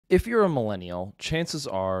If you're a millennial, chances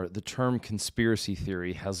are the term conspiracy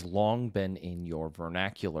theory has long been in your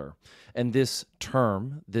vernacular. And this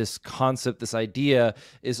term, this concept, this idea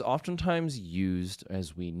is oftentimes used,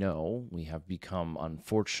 as we know, we have become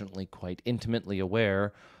unfortunately quite intimately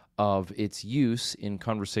aware of its use in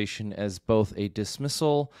conversation as both a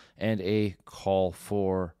dismissal and a call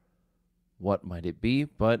for what might it be,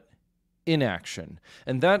 but inaction.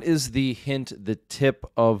 And that is the hint, the tip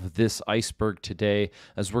of this iceberg today,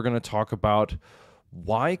 as we're going to talk about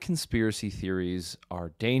why conspiracy theories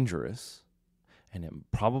are dangerous, and it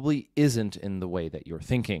probably isn't in the way that you're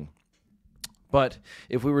thinking. But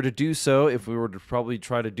if we were to do so, if we were to probably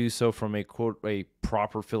try to do so from a quote, a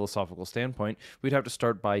proper philosophical standpoint, we'd have to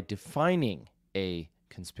start by defining a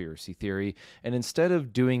conspiracy theory. And instead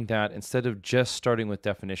of doing that, instead of just starting with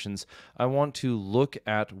definitions, I want to look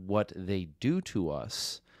at what they do to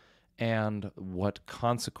us and what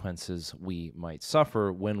consequences we might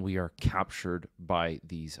suffer when we are captured by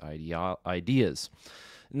these ideas.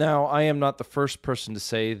 Now, I am not the first person to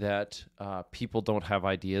say that people don't have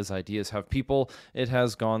ideas. Ideas have people. It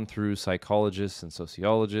has gone through psychologists and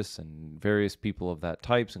sociologists and various people of that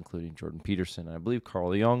types, including Jordan Peterson and I believe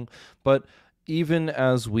Carl Jung. But even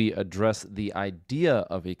as we address the idea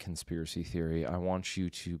of a conspiracy theory, I want you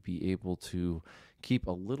to be able to keep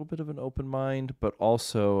a little bit of an open mind, but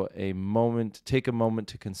also take a moment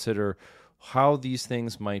to consider how these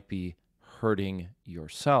things might be hurting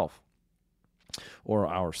yourself or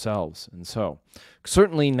ourselves. And so,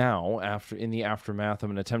 certainly now, in the aftermath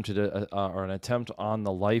of an attempt on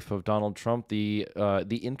the life of Donald Trump, the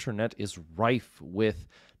internet is rife with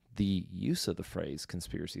the use of the phrase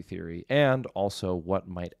conspiracy theory, and also what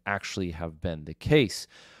might actually have been the case,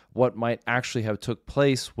 what might actually have took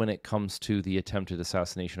place when it comes to the attempted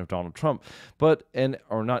assassination of Donald Trump.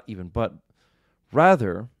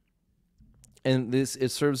 Rather, and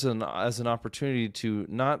it serves as an opportunity to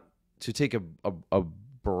take a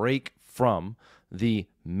break from the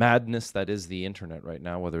madness that is the internet right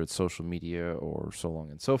now, whether it's social media or so on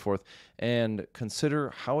and so forth, and consider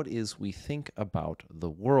how it is we think about the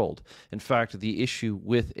world. In fact, the issue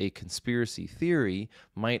with a conspiracy theory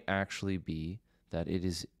might actually be that it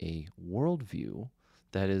is a worldview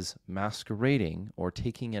that is masquerading or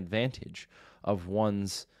taking advantage of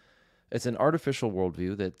it's an artificial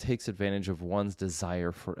worldview that takes advantage of one's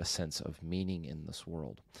desire for a sense of meaning in this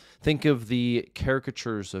world. Think of the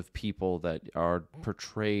caricatures of people that are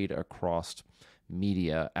portrayed across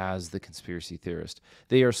media as the conspiracy theorist.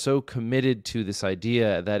 They are so committed to this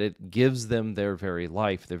idea that it gives them their very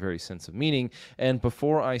life, their very sense of meaning. And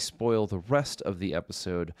before I spoil the rest of the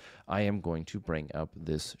episode, I am going to bring up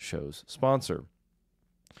this show's sponsor.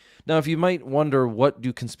 Now, if you might wonder, what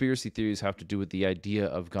do conspiracy theories have to do with the idea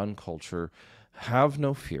of gun culture? Have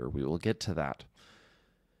no fear, we will get to that.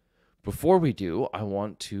 Before we do, I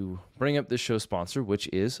want to bring up this show's sponsor, which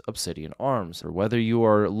is Obsidian Arms. Or whether you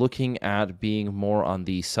are looking at being more on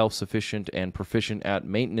the self-sufficient and proficient at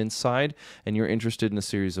maintenance side, and you're interested in a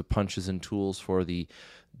series of punches and tools for the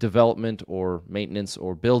development or maintenance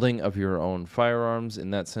or building of your own firearms. In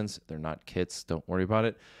that sense, they're not kits, don't worry about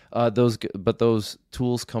it. Those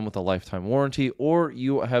tools come with a lifetime warranty, or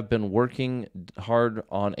you have been working hard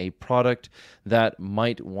on a product that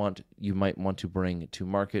you might want to bring to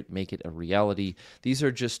market, make it a reality. These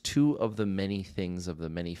are just two of the many things, of the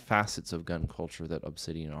many facets of gun culture that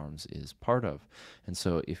Obsidian Arms is part of. And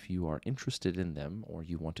so if you are interested in them or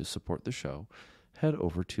you want to support the show, head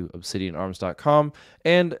over to obsidianarms.com.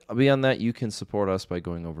 And beyond that, you can support us by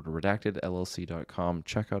going over to redactedllc.com,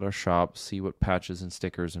 check out our shop, see what patches and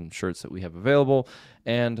stickers and shirts that we have available.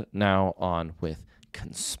 And now on with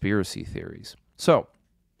conspiracy theories. So,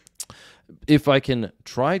 if I can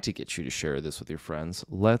try to get you to share this with your friends,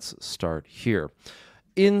 let's start here.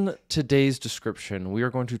 In today's description, we are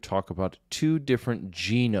going to talk about two different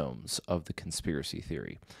genomes of the conspiracy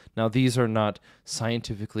theory. Now, these are not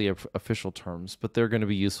scientifically official terms, but they're going to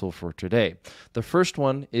be useful for today. The first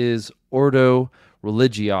one is ordo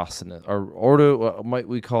religiosinus, or ordo, might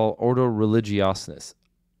we call ordo religiosinus,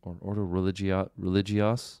 or ordo religionis,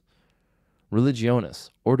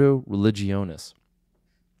 ordo religionis,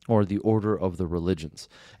 or the order of the religions.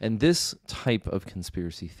 And this type of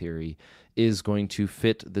conspiracy theory is going to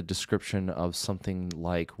fit the description of something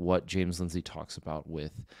like what James Lindsay talks about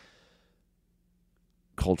with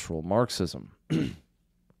cultural Marxism.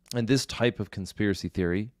 And this type of conspiracy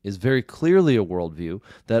theory is very clearly a worldview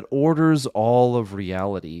that orders all of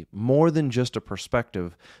reality more than just a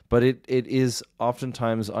perspective, but it is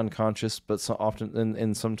oftentimes unconscious, but so often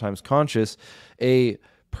and sometimes conscious, a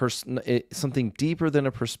something deeper than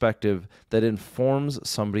a perspective that informs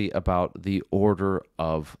somebody about the order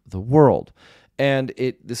of the world. And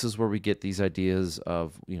this is where we get these ideas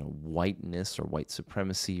of, whiteness or white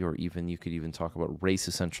supremacy, or even you could even talk about race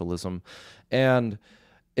essentialism. And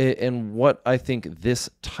what I think this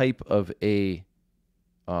type of a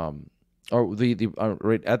or the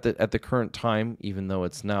right at the current time, even though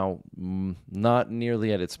it's now not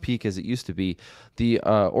nearly at its peak as it used to be, the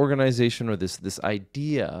organization, or this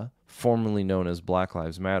idea formerly known as Black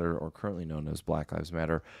Lives Matter, or currently known as Black Lives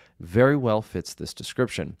Matter, very well fits this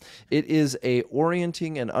description. It is a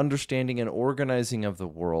orienting and understanding and organizing of the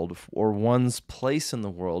world, or one's place in the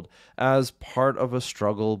world, as part of a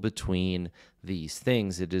struggle between these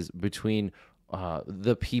things. It is between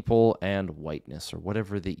the people and whiteness, or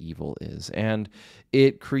whatever the evil is. And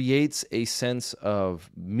it creates a sense of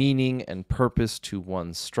meaning and purpose to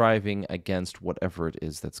one's striving against whatever it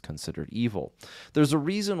is that's considered evil. There's a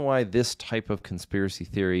reason why this type of conspiracy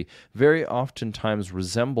theory very oftentimes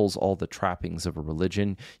resembles all the trappings of a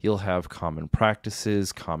religion. You'll have common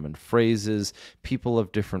practices, common phrases, people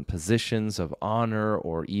of different positions of honor,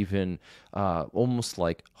 or even almost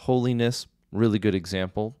like holiness. Really good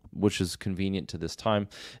example, which is convenient to this time,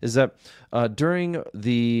 is that during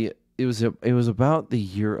it was about the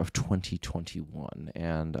year of 2021,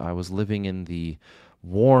 and I was living in the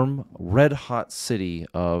warm, red-hot city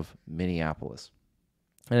of Minneapolis.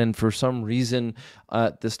 And for some reason,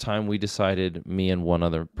 at this time, me and one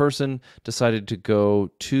other person decided to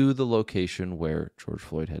go to the location where George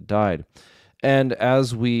Floyd had died. And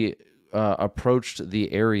as we approached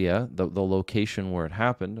the area, the location where it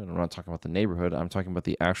happened, and I'm not talking about the neighborhood, I'm talking about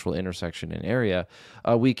the actual intersection and area,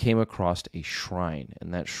 we came across a shrine.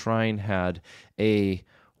 And that shrine had a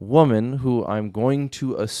woman who I'm going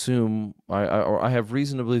to assume, I have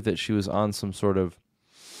reason to believe that she was on some sort of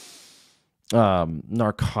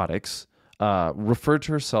narcotics, referred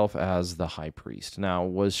to herself as the high priest. Now,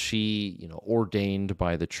 was she, ordained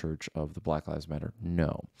by the Church of the Black Lives Matter?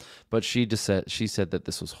 No. But she said that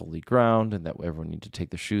this was holy ground and that everyone needed to take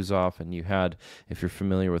their shoes off. And you had, if you're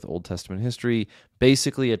familiar with Old Testament history,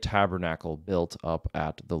 basically a tabernacle built up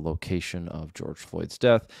at the location of George Floyd's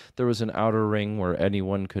death. There was an outer ring where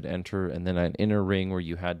anyone could enter, and then an inner ring where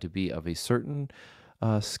you had to be of a certain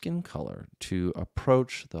skin color to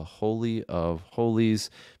approach the Holy of Holies,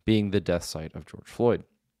 being the death site of George Floyd.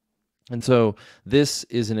 And so this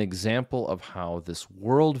is an example of how this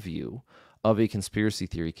worldview of a conspiracy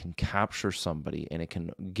theory can capture somebody, and it can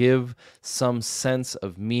give some sense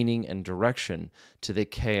of meaning and direction to the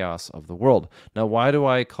chaos of the world. Now, why do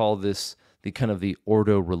I call this the kind of the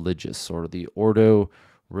ordo-religious, or the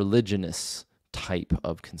ordo-religionist type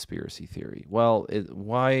of conspiracy theory? Well,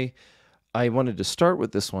 why I wanted to start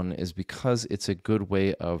with this one is because it's a good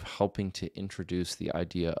way of helping to introduce the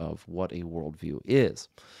idea of what a worldview is.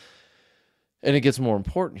 And it gets more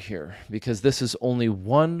important here, because this is only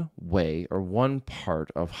one way, or one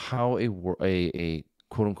part of how a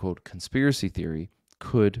quote-unquote conspiracy theory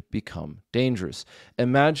could become dangerous.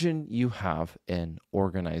 Imagine you have an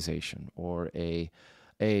organization, or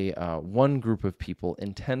one group of people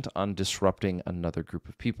intent on disrupting another group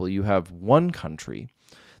of people. You have one country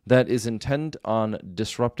that is intent on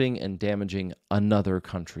disrupting and damaging another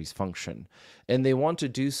country's function. And they want to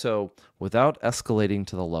do so without escalating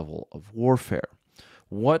to the level of warfare.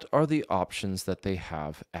 What are the options that they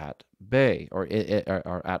have at bay, or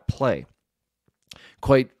at play?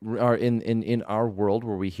 In our world,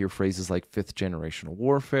 where we hear phrases like fifth generational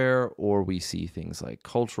warfare, or we see things like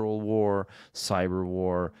cultural war, cyber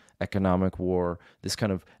war, economic war, this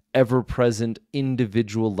kind of ever-present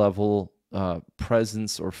individual level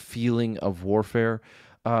presence or feeling of warfare.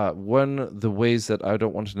 One of the ways that I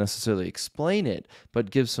don't want to necessarily explain it,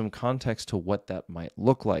 but give some context to what that might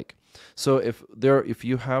look like. So if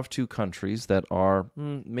you have two countries that are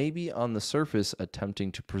maybe on the surface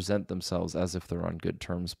attempting to present themselves as if they're on good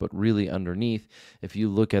terms, but really underneath, if you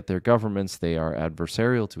look at their governments, they are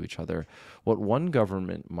adversarial to each other. What one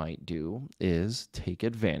government might do is take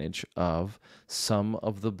advantage of some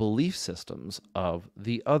of the belief systems of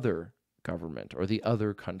the other government or the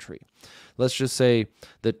other country. Let's just say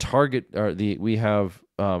the target, or we have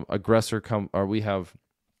the aggressor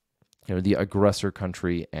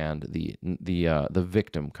country and the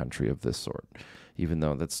victim country of this sort, even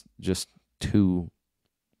though that's just too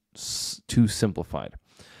simplified.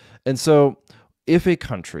 And so if a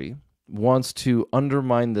country wants to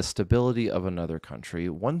undermine the stability of another country,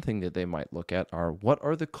 one thing that they might look at are, what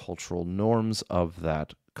are the cultural norms of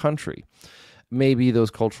that country? Maybe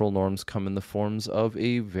those cultural norms come in the forms of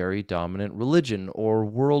a very dominant religion or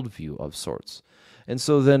worldview of sorts. And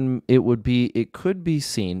so then it could be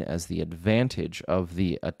seen as the advantage of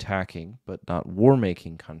the attacking but not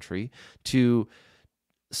war-making country to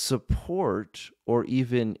support or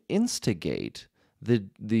even instigate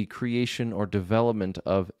the creation or development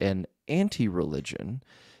of an anti-religion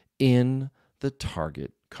in the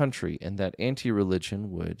target country. And that anti-religion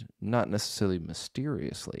would not necessarily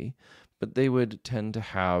mysteriously, but they would tend to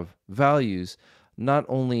have values not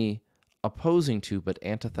only opposing to but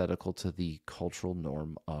antithetical to the cultural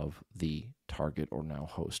norm of the target or now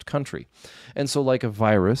host country. And so like a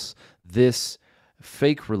virus, this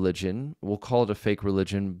fake religion, we'll call it a fake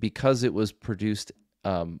religion because it was produced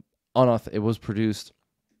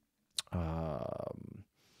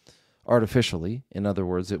artificially. In other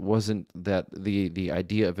words, it wasn't that the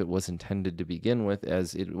idea of it was intended to begin with,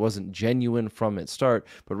 as it wasn't genuine from its start,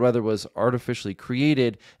 but rather was artificially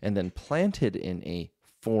created and then planted in a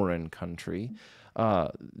foreign country.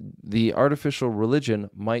 The artificial religion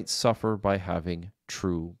might suffer by having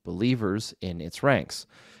true believers in its ranks.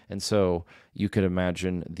 And so you could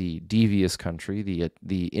imagine the devious country,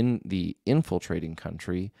 the infiltrating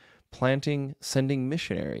country, sending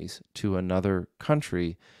missionaries to another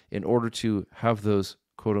country in order to have those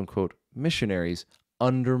quote unquote missionaries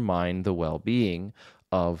undermine the well-being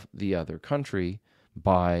of the other country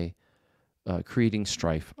by creating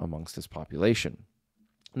strife amongst its population.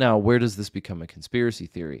 Now, where does this become a conspiracy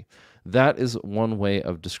theory? That is one way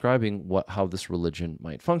of describing how this religion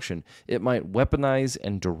might function. It might weaponize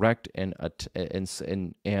and direct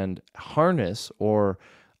and harness or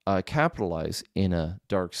capitalize in a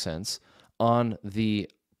dark sense on the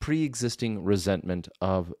pre-existing resentment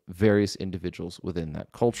of various individuals within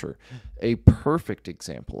that culture. A perfect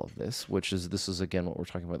example of this, this is again what we're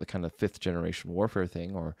talking about, the kind of fifth generation warfare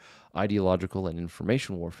thing, or ideological and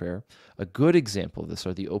information warfare. A good example of this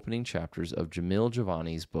are the opening chapters of Jamil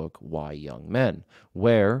Javani's book, Why Young Men,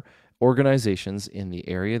 where organizations in the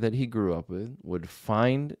area that he grew up with would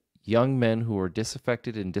find young men who are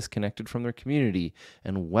disaffected and disconnected from their community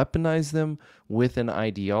and weaponize them with an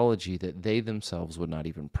ideology that they themselves would not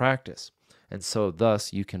even practice. And so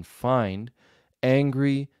thus you can find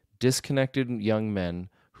angry, disconnected young men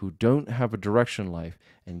who don't have a direction in life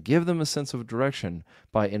and give them a sense of direction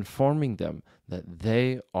by informing them that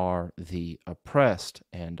they are the oppressed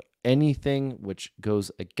and anything which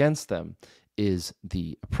goes against them is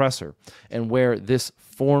the oppressor. And where this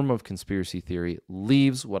form of conspiracy theory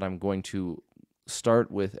leaves what I'm going to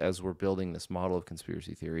start with as we're building this model of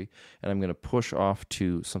conspiracy theory, and I'm going to push off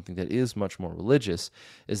to something that is much more religious,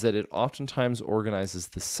 is that it oftentimes organizes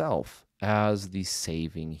the self as the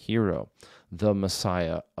saving hero, the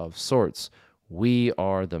Messiah of sorts. We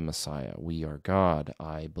are the Messiah. We are God.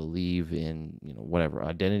 I believe in, whatever,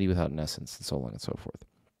 identity without an essence, and so on and so forth.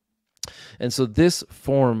 And so this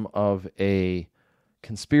form of a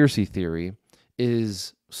conspiracy theory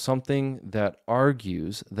is something that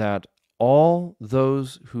argues that all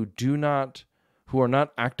those who are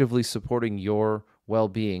not actively supporting your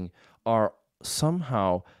well-being are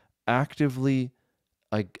somehow actively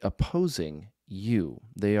opposing you.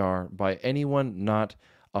 They are, by anyone not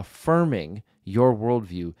affirming your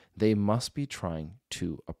worldview, they must be trying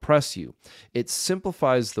to oppress you. It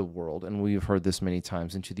simplifies the world, and we've heard this many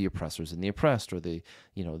times, into the oppressors and the oppressed, or the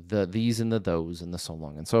these and the those and the so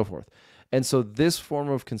long and so forth. And so this form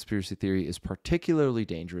of conspiracy theory is particularly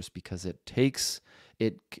dangerous because it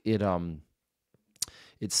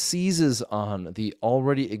seizes on the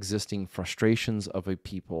already existing frustrations of a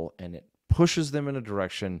people, and it pushes them in a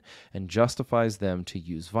direction and justifies them to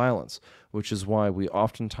use violence, which is why we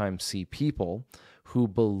oftentimes see people who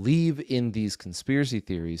believe in these conspiracy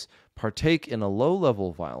theories partake in a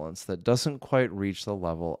low-level violence that doesn't quite reach the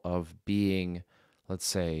level of being, let's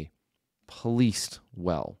say, policed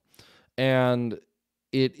well. And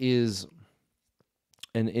it is...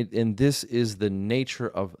 And this is the nature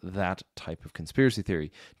of that type of conspiracy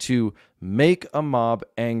theory, to make a mob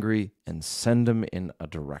angry and send them in a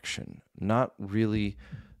direction.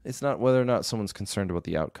 It's not whether or not someone's concerned about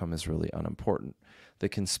the outcome is really unimportant. The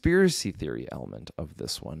conspiracy theory element of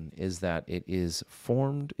this one is that it is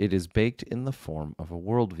baked in the form of a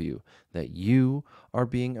worldview, that you are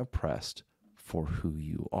being oppressed for who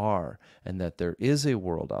you are, and that there is a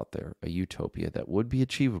world out there, a utopia that would be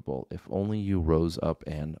achievable if only you rose up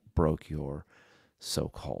and broke your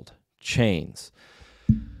so-called chains.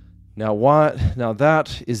 Now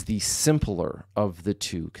that is the simpler of the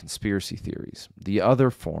two conspiracy theories. The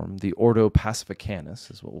other form, the Ordo Pacificanus,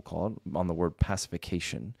 is what we'll call it, on the word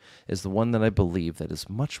pacification, is the one that I believe that is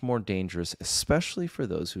much more dangerous, especially for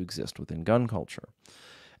those who exist within gun culture.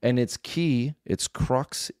 And its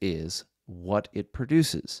crux is what it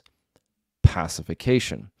produces: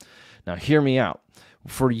 pacification. Now, hear me out.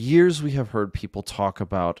 For years, we have heard people talk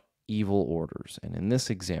about evil orders, and in this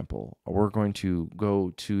example, we're going to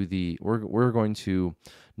we're going to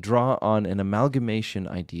draw on an amalgamation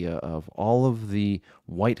idea of all of the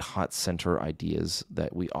white hot center ideas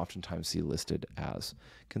that we oftentimes see listed as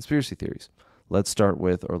conspiracy theories. Let's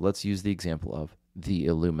use the example of the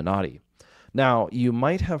Illuminati. Now, you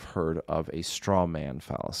might have heard of a straw man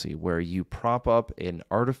fallacy, where you prop up an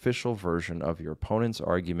artificial version of your opponent's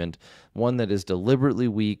argument, one that is deliberately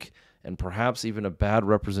weak and perhaps even a bad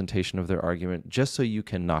representation of their argument, just so you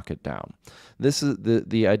can knock it down. This is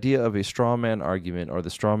the idea of a straw man argument, or the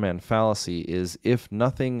straw man fallacy, is, if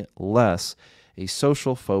nothing less, a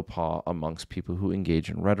social faux pas amongst people who engage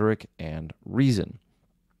in rhetoric and reason.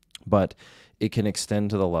 But it can extend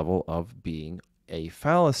to the level of being a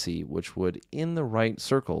fallacy, which would, in the right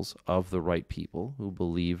circles of the right people who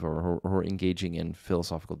believe or are engaging in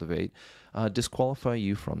philosophical debate, disqualify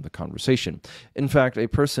you from the conversation. In fact,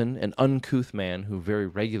 an uncouth man who very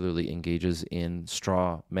regularly engages in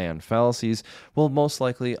straw man fallacies will most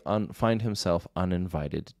likely find himself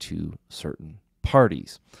uninvited to certain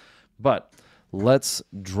parties. But let's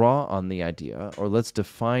draw on the idea, or let's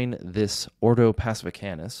define this Ordo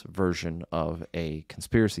Pacificanus version of a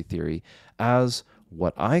conspiracy theory as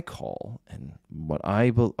what I call, and what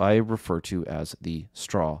I refer to as, the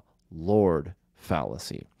Straw Lord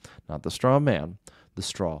Fallacy. Not the straw man, the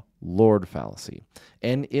Straw Lord Fallacy.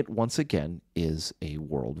 And it, once again, is a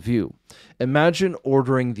worldview. Imagine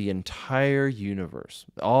ordering the entire universe,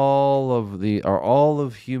 all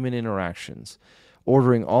of human interactions,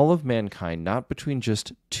 ordering all of mankind not between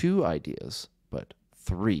just two ideas, but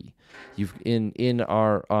three. In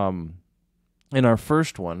our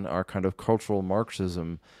first one, our kind of cultural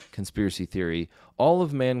Marxism conspiracy theory, all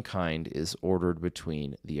of mankind is ordered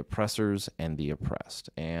between the oppressors and the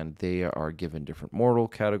oppressed, and they are given different moral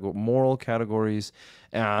categories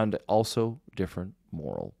and also different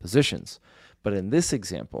moral positions. But in this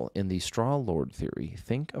example, in the Straw Lord theory,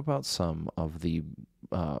 think about some of the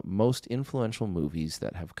most influential movies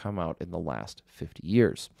that have come out in the last 50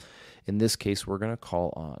 years. In this case, we're going to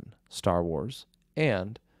call on Star Wars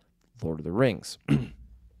and Lord of the Rings.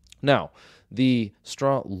 Now, the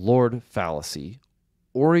Straw Lord Fallacy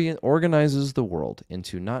organizes the world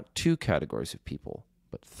into not two categories of people,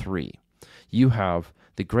 but three. You have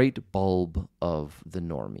the great bulb of the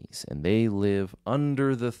normies, and they live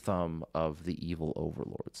under the thumb of the evil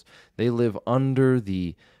overlords. They live under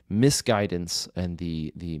the misguidance and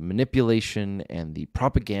the manipulation and the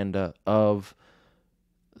propaganda of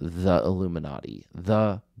the Illuminati,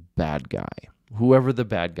 the bad guy. Whoever the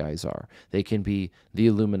bad guys are. They can be the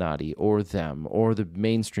Illuminati or them or the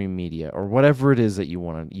mainstream media or whatever it is that you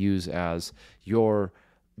want to use as your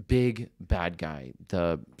big bad guy.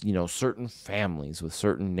 Certain families with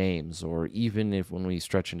certain names, or even if when we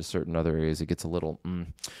stretch into certain other areas, it gets a little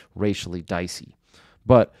racially dicey.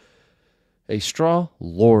 But a Straw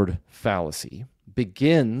Lord Fallacy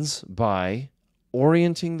begins by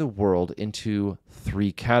orienting the world into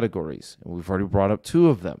three categories. And we've already brought up two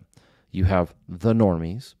of them. You have the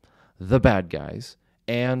normies, the bad guys,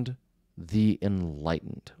 and the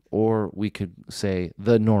enlightened. Or we could say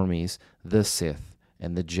the normies, the Sith,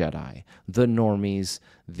 and the Jedi. The normies,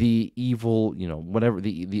 the evil,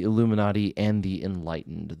 the Illuminati, and the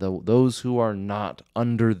enlightened. Those who are not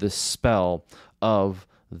under the spell of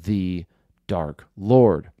the Dark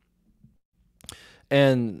Lord.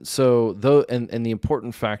 And so, and the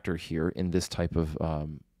important factor here in this type of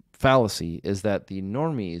fallacy is that the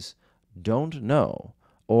normies don't know,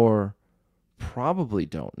 or probably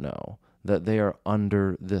don't know, that they are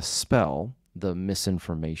under the spell, the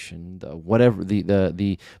misinformation,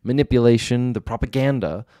 the manipulation, the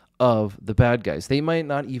propaganda of the bad guys. They might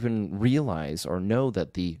not even realize or know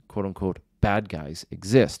that the quote-unquote bad guys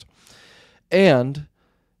exist. And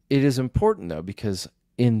it is important, though, because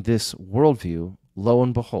in this worldview, lo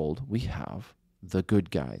and behold, we have the good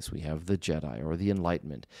guys. We have the Jedi or the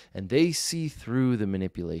Enlightenment, and they see through the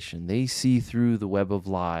manipulation. They see through the web of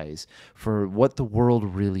lies for what the world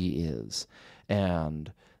really is,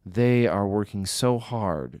 and they are working so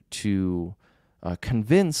hard to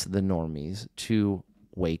convince the normies to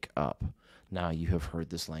wake up. Now, you have heard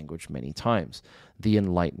this language many times. The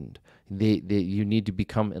enlightened. You need to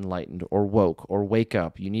become enlightened or woke or wake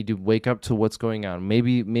up. You need to wake up to what's going on.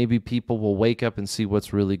 Maybe people will wake up and see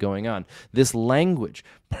what's really going on. This language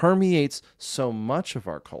permeates so much of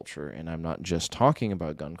our culture, and I'm not just talking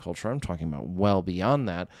about gun culture. I'm talking about well beyond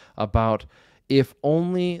that, about if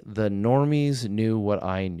only the normies knew what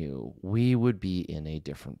I knew, we would be in a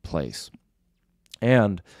different place.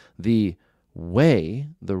 And the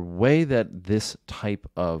the way that this type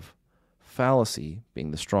of fallacy,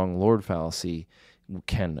 being the strong Lord fallacy,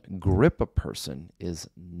 can grip a person is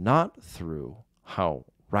not through how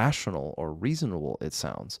rational or reasonable it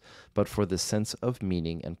sounds, but for the sense of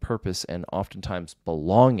meaning and purpose and oftentimes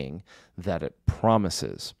belonging that it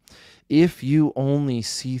promises. If you only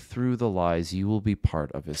see through the lies, you will be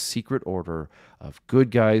part of a secret order of good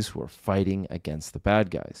guys who are fighting against the bad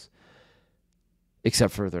guys.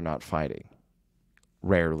 Except for they're not fighting.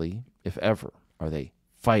 Rarely, if ever, are they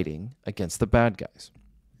fighting against the bad guys.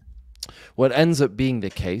 What ends up being the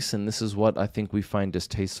case, and this is what I think we find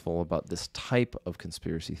distasteful about this type of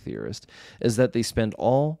conspiracy theorist, is that they spend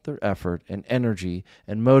all their effort and energy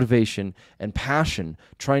and motivation and passion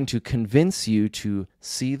trying to convince you to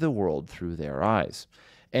see the world through their eyes.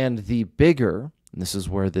 And the bigger, and this is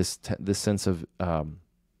where this sense of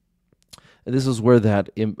this is where that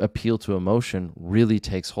appeal to emotion really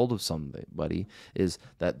takes hold of somebody, is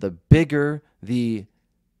that the bigger the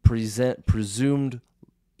presumed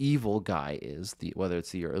evil guy is, whether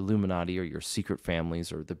it's your Illuminati or your secret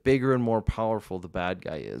families, or the bigger and more powerful the bad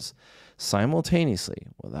guy is, simultaneously,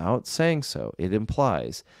 without saying so, it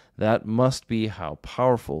implies that must be how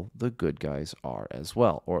powerful the good guys are as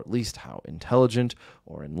well, or at least how intelligent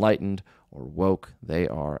or enlightened or woke they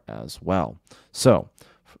are as well. So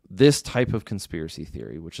this type of conspiracy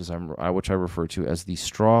theory, which I refer to as the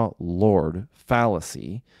Straw Lord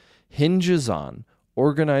Fallacy, hinges on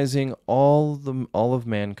organizing all of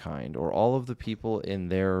mankind, or all of the people in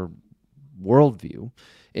their worldview,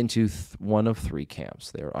 into one of three camps.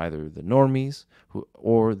 They're either the normies,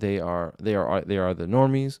 they are the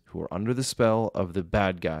normies who are under the spell of the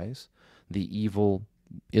bad guys, the evil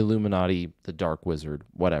Illuminati, the dark wizard,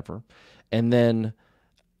 whatever, and then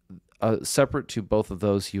separate to both of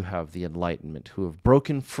those, you have the Enlightenment, who have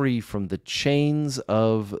broken free from the chains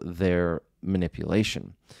of their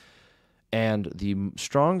manipulation. And the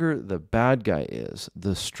stronger the bad guy is,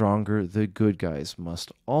 the stronger the good guys must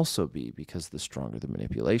also be, because the stronger the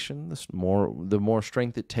manipulation, the more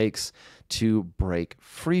strength it takes to break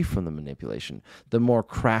free from the manipulation. The more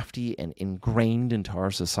crafty and ingrained into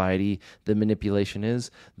our society the manipulation is,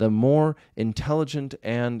 the more intelligent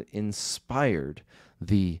and inspired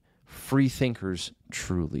the free thinkers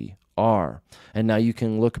truly are. And now you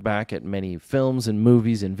can look back at many films and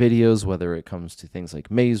movies and videos, whether it comes to things like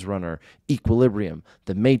Maze Runner, Equilibrium,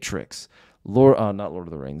 The Matrix, not Lord of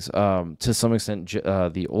the Rings, to some extent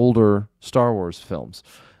the older Star Wars films.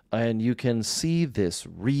 And you can see this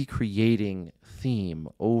recreating theme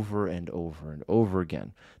over and over and over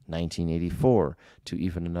again. 1984, to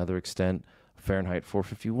even another extent, Fahrenheit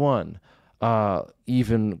 451.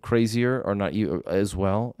 Even crazier, or not you as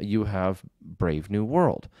well, you have Brave New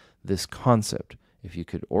World. This concept, if you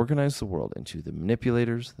could organize the world into the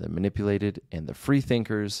manipulators, the manipulated, and the free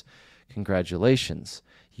thinkers, congratulations,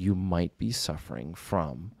 you might be suffering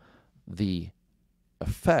from the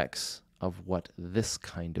effects of what this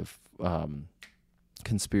kind of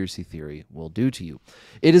conspiracy theory will do to you.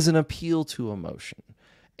 It is an appeal to emotion,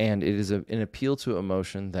 and it is an appeal to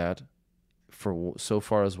emotion that, for so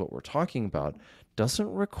far as what we're talking about,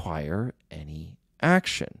 doesn't require any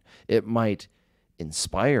action. It might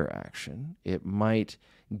inspire action. It might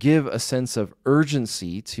give a sense of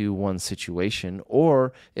urgency to one situation,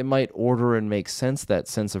 or it might order and make sense that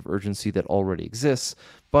sense of urgency that already exists.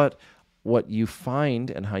 But what you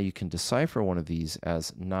find, and how you can decipher one of these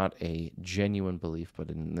as not a genuine belief,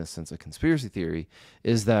 but in this sense a conspiracy theory,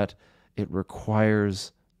 is that it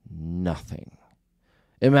requires nothing.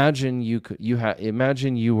 Imagine you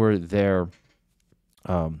were there,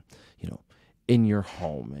 in your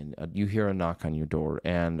home, and you hear a knock on your door,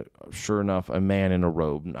 and sure enough, a man in a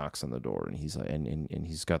robe knocks on the door, and he's like, and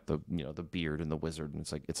he's got the the beard and the wizard, and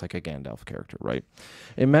it's like a Gandalf character, right?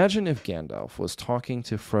 Imagine if Gandalf was talking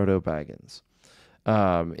to Frodo Baggins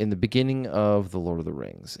in the beginning of the Lord of the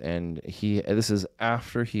Rings, and this is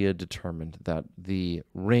after he had determined that the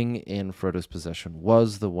ring in Frodo's possession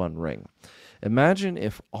was the One Ring. Imagine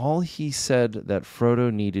if all he said that Frodo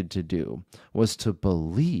needed to do was to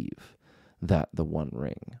believe that the One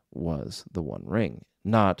Ring was the One Ring,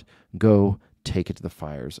 not go take it to the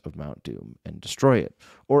fires of Mount Doom and destroy it.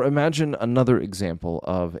 Or imagine another example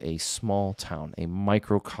of a small town, a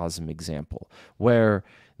microcosm example, where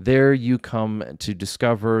there you come to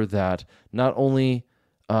discover that not only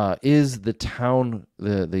is the town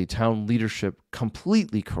leadership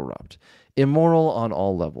completely corrupt, immoral on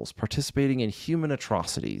all levels, participating in human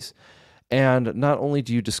atrocities. And not only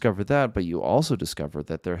do you discover that, but you also discover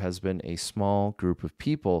that there has been a small group of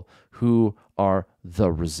people who are the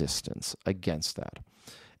resistance against that.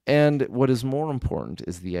 And what is more important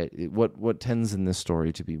is what tends in this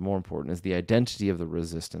story to be more important is the identity of the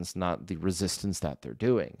resistance, not the resistance that they're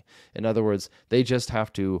doing. In other words, they just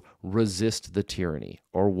have to resist the tyranny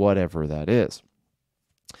or whatever that is.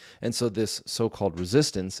 And so this so-called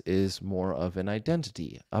resistance is more of an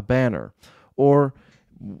identity, a banner, or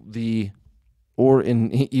even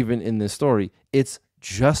in this story, it's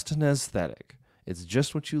just an aesthetic. It's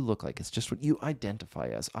just what you look like. It's just what you identify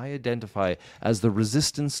as. I identify as the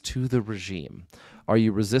resistance to the regime. Are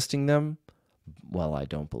you resisting them? Well, I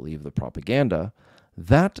don't believe the propaganda.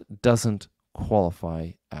 That doesn't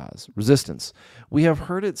qualify as resistance. We have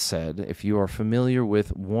heard it said, if you are familiar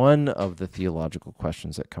with one of the theological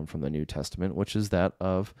questions that come from the New Testament, which is that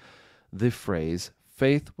of the phrase,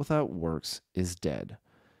 faith without works is dead.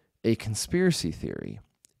 A conspiracy theory,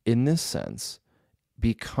 in this sense,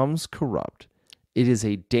 becomes corrupt. It is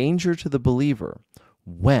a danger to the believer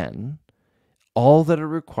when all that it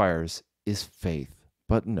requires is faith,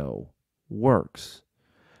 but no works.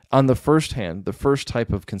 On the first hand, the first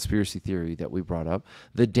type of conspiracy theory that we brought up,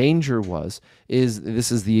 the danger this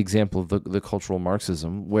is the example of the cultural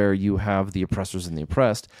Marxism, where you have the oppressors and the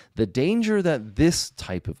oppressed. The danger that this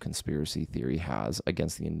type of conspiracy theory has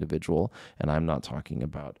against the individual, and I'm not talking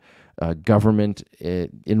about government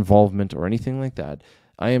involvement or anything like that,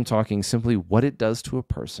 I am talking simply what it does to a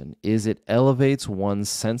person is it elevates one's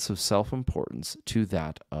sense of self-importance to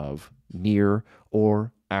that of near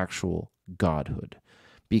or actual godhood.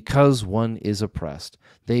 Because one is oppressed,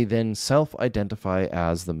 they then self-identify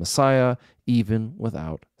as the Messiah, even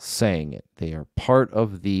without saying it. They are part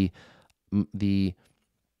of the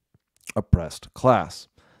oppressed class.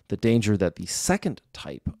 The danger that the second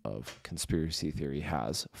type of conspiracy theory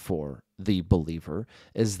has for the believer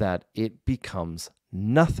is that it becomes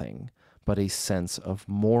nothing but a sense of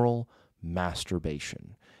moral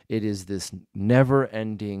masturbation. It is this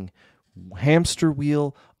never-ending hamster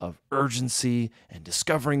wheel of urgency and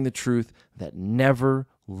discovering the truth that never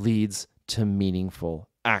leads to meaningful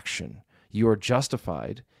action. You are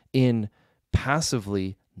justified in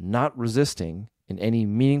passively not resisting in any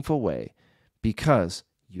meaningful way because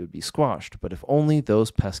you would be squashed. But if only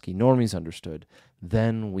those pesky normies understood,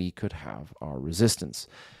 then we could have our resistance.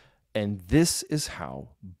 And this is how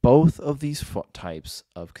both of these types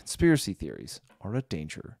of conspiracy theories are a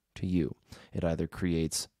danger to you. It either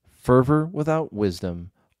creates fervor without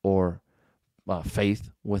wisdom or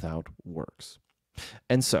faith without works.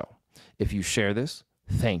 And so, if you share this,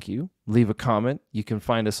 thank you. Leave a comment. You can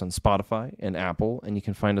find us on Spotify and Apple, and you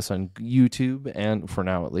can find us on YouTube, and for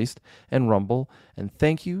now at least, and Rumble. And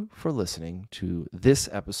thank you for listening to this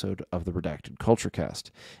episode of the Redacted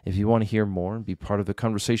Culturecast. If you want to hear more and be part of the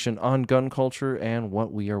conversation on gun culture and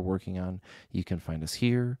what we are working on, you can find us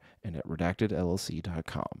here and at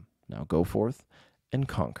redactedllc.com. Now go forth and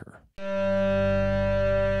conquer.